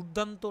 একটা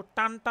দুর্দান্ত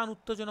টান টান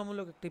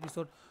উত্তেজনামূলক একটা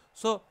এপিসোড।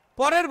 সো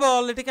পরের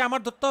বল, এটাকে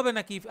আমার ধরতে হবে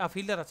নাকি?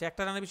 ফিল্ডার আছে,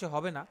 একটা রানের বেশি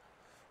হবে না,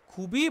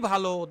 খুবই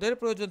ভালো। ওদের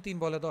প্রয়োজন 3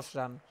 বলে 10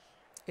 রান।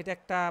 এটা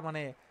একটা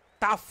মানে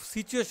টাফ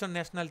সিচুয়েশন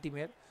ন্যাশনাল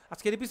টিমের।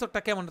 আজকের এপিসোডটা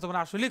কেমন তোমরা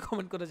আসলেই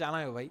কমেন্ট করে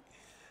জানাও ভাই,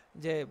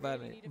 যে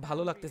মানে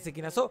ভালো লাগতেছে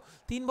কিনা। সো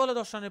 3 বলে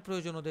 10 রানের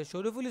প্রয়োজন ওদের।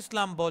 শরীফুল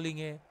ইসলাম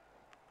বোলিংয়ে।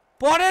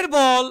 পরের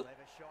বল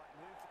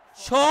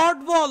শর্ট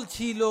বল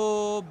ছিল,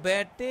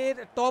 ব্যাটের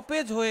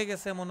টপেজ হয়ে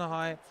গেছে মনে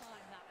হয়।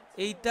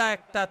 এইটা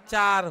একটা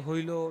 4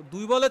 হইল,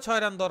 2 বলে 6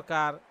 রান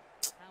দরকার,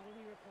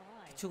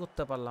 কিছু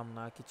করতে পারলাম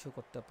না, কিছু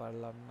করতে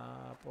পারলাম না।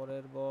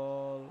 পরের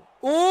বল,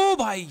 ও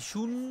ভাই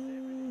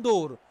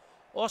সুন্দর,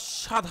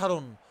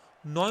 অসাধারণ,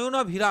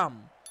 নয়নাভিরাম,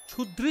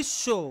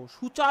 সুদৃশ্য,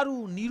 সুচারু,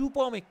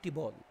 নিরুপম একটি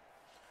বল,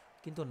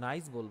 কিন্তু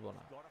নাইস বলবো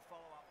না।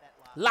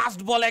 লাস্ট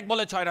বল, 1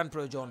 বলে 6 রান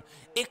প্রয়োজন।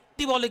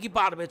 একটি বলে কি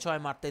পারবে 6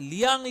 মারতে?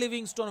 Liang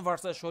Livingstone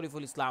versus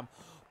Shariful Islam.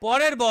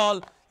 পরের বল,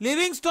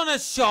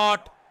 লিভিংস্টোনের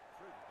শট,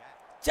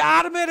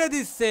 4 মেরে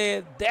দিচ্ছে।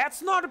 That's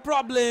not a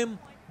problem.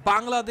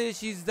 Bangladesh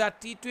is the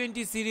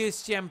T20 series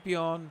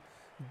champion.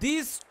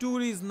 This tour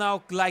is now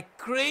like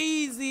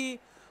crazy.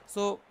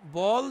 So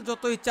বল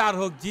যতই 4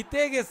 হোক,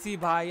 জিতে গেছি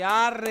ভাই।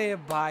 আরে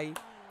ভাই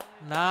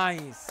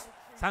নাইস।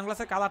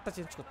 সানগ্লাসের কালারটা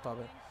চেঞ্জ করতে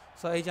হবে।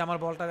 সো এই যে আমার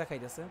বলটা দেখাই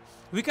যাচ্ছে,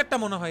 উইকেটটা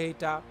মনে হয়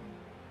এইটা,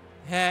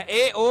 হ্যাঁ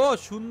ও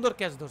সুন্দর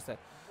ক্যাচ ধরছে।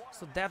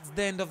 So that's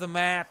the end of the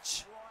match.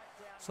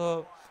 So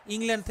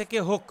England থেকে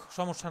হোক,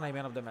 সমস্যা নাই,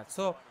 man of the match.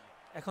 So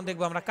এখন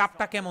দেখবো আমরা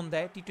কাপটা কেমন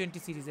দেয় T20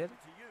 সিরিজের।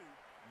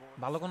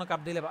 ভালো কোনো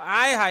কাপ দিলে,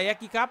 আয় হায়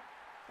একই কাপ।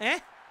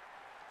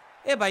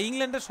 এ ভাই,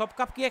 ইংল্যান্ডের সব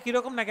কাপ কি একই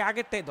রকম নাকি?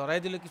 আগেরটাই ধরাই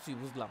দিল, কিছুই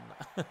বুঝলাম না।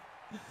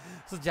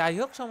 সো যাই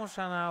হোক,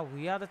 সমস্যা না,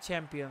 we are the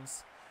champions,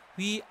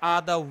 we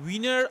are the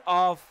winner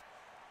of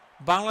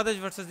Bangladesh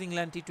versus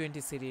England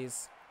T20 series.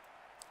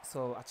 So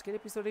আজকের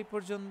এপিসোড এই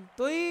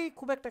পর্যন্তই।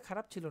 খুব একটা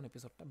খারাপ ছিল না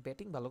এপিসোডটা,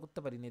 ব্যাটিং ভালো করতে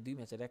পারিনি 2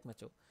 ম্যাচের, 1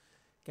 ম্যাচও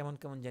কেমন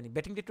কেমন জানি,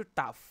 ব্যাটিংটা একটু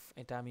টাফ,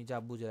 এটা আমি যা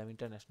বুঝলাম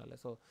ইন্টারন্যাশনালে।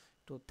 সো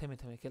একটু থেমে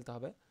থেমে খেলতে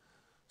হবে।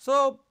 সো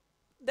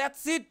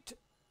দ্যাটস ইট,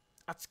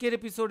 আজকের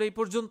এপিসোড এই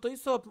পর্যন্তই।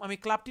 সো আমি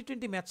ক্লাব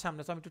T20 ম্যাচ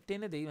সামনে, সো আমি একটু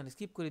টেনে দিই, মানে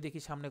স্কিপ করে দেখি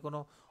সামনে কোনো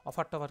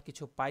অফার টফার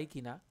কিছু পাই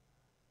কিনা।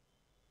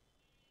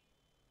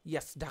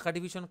 ইয়াস, ঢাকা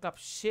ডিভিশন ক্লাব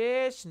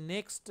শেষ।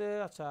 নেক্সট,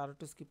 আচ্ছা আর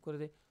একটু স্কিপ করে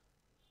দিই।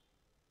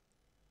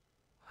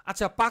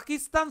 আচ্ছা,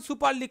 পাকিস্তান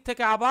সুপার লিগ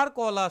থেকে আবার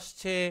কল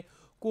আসছে,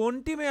 কোন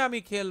টিমে আমি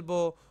খেলবো?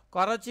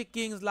 করাচি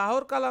কিংস,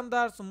 লাহোর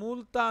কালান্দার্স,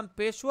 মুলতান,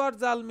 পেশোয়ার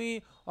জালমি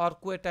আর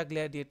কোয়েটা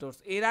গ্ল্যাডিয়েটর্স।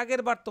 এর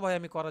আগের বার তো ভাই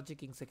আমি করাচি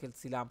কিংসে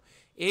খেলছিলাম,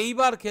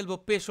 এইবার খেলবো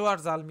পেশোয়ার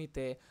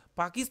জালমিতে।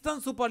 পাকিস্তান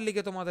সুপার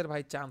লিগে তোমাদের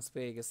ভাই চান্স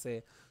পেয়ে গেছে।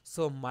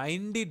 So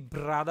minded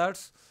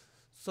brothers.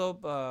 সো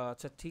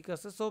আচ্ছা ঠিক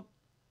আছে, সো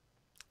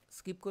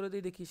স্কিপ করে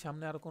দিই, দেখি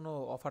সামনে আর কোনো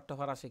অফার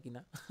টফার আসে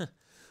কিনা।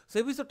 সো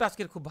এপিসোডটা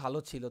আজকের খুব ভালো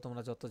ছিল,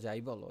 তোমরা যত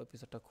যাই বলো,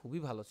 এপিসোডটা খুবই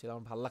ভালো ছিল,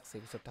 আমার ভালো লাগছে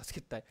এপিসোডটা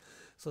আজকেরটাই।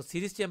 সো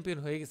সিরিজ চ্যাম্পিয়ন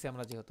হয়ে গেছি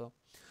আমরা যেহেতু।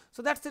 সো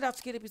দ্যাটস ইট,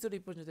 আজকের এপিসোড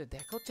এই পর্যন্ত।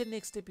 দেখা হচ্ছে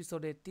নেক্সট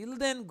এপিসোডে। Till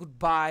then, good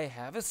bye,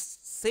 have a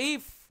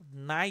safe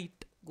night,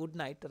 good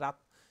night. রাত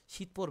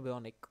শীত পড়বে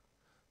অনেক,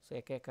 সো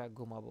একা একা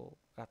ঘুমাবো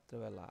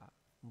রাত্রেবেলা,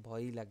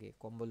 ভয়ই লাগে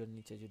কম্বলের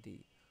নিচে যদি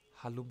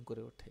হালুম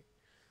করে ওঠে।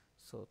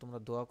 সো তোমরা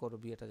দোয়া করো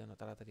বিয়েটা যেন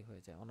তাড়াতাড়ি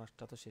হয়ে যায়,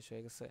 অনার্সটা তো শেষ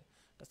হয়ে গেছে,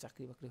 একটা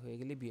চাকরি বাকরি হয়ে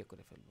গেলে বিয়ে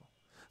করে ফেলবো।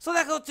 সো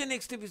দেখা হচ্ছে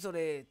নেক্সট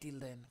এপিসোডে। Till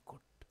then,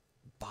 good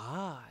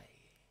bye.